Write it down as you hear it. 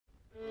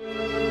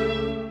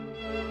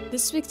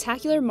This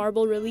spectacular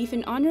marble relief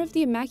in honor of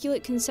the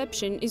Immaculate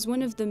Conception is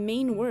one of the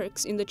main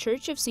works in the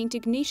Church of St.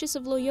 Ignatius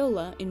of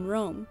Loyola in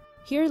Rome.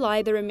 Here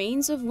lie the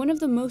remains of one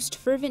of the most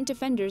fervent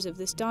defenders of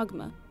this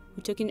dogma,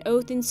 who took an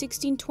oath in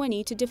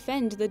 1620 to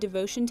defend the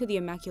devotion to the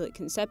Immaculate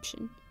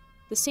Conception.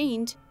 The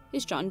saint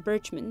is John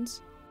Berchmans.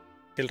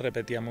 He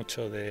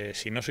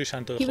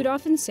would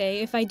often say,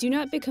 "If I do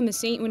not become a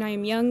saint when I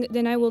am young,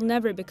 then I will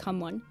never become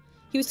one."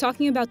 He was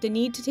talking about the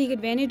need to take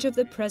advantage of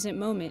the present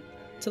moment,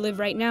 to live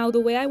right now the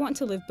way I want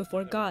to live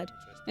before God,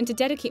 and to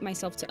dedicate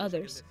myself to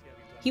others.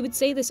 He would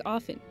say this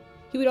often.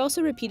 He would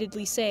also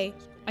repeatedly say,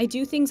 "I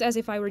do things as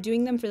if I were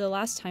doing them for the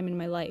last time in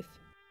my life."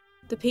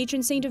 The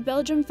patron saint of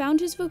Belgium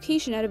found his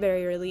vocation at a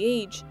very early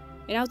age.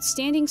 An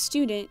outstanding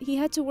student, he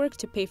had to work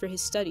to pay for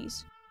his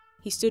studies.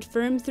 He stood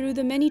firm through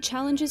the many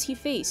challenges he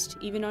faced,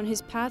 even on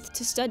his path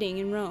to studying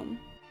in Rome.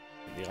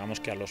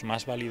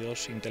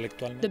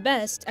 The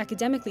best,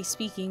 academically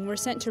speaking, were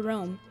sent to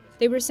Rome.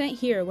 They were sent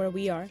here where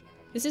we are.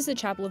 This is the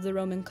chapel of the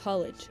Roman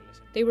College.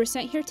 They were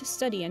sent here to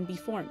study and be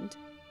formed.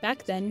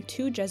 Back then,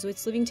 2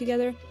 Jesuits living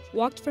together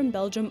walked from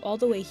Belgium all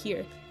the way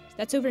here.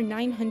 That's over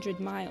 900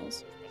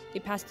 miles. They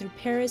passed through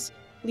Paris,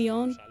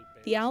 Lyon,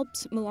 the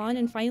Alps, Milan,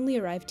 and finally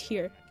arrived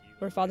here,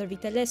 where Father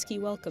Vitelleschi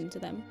welcomed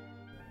them.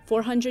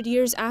 400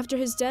 years after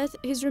his death,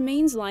 his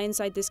remains lie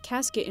inside this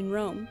casket in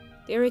Rome.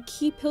 They are a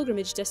key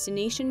pilgrimage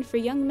destination for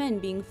young men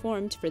being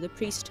formed for the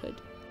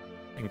priesthood.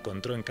 At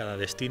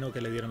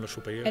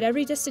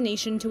every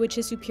destination to which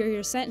his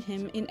superior sent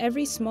him, in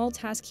every small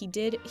task he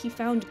did, he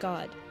found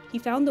God. He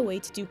found the way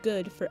to do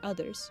good for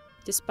others.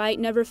 Despite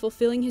never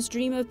fulfilling his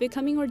dream of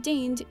becoming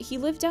ordained, he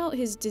lived out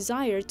his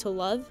desire to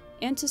love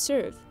and to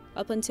serve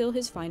up until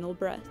his final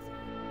breath.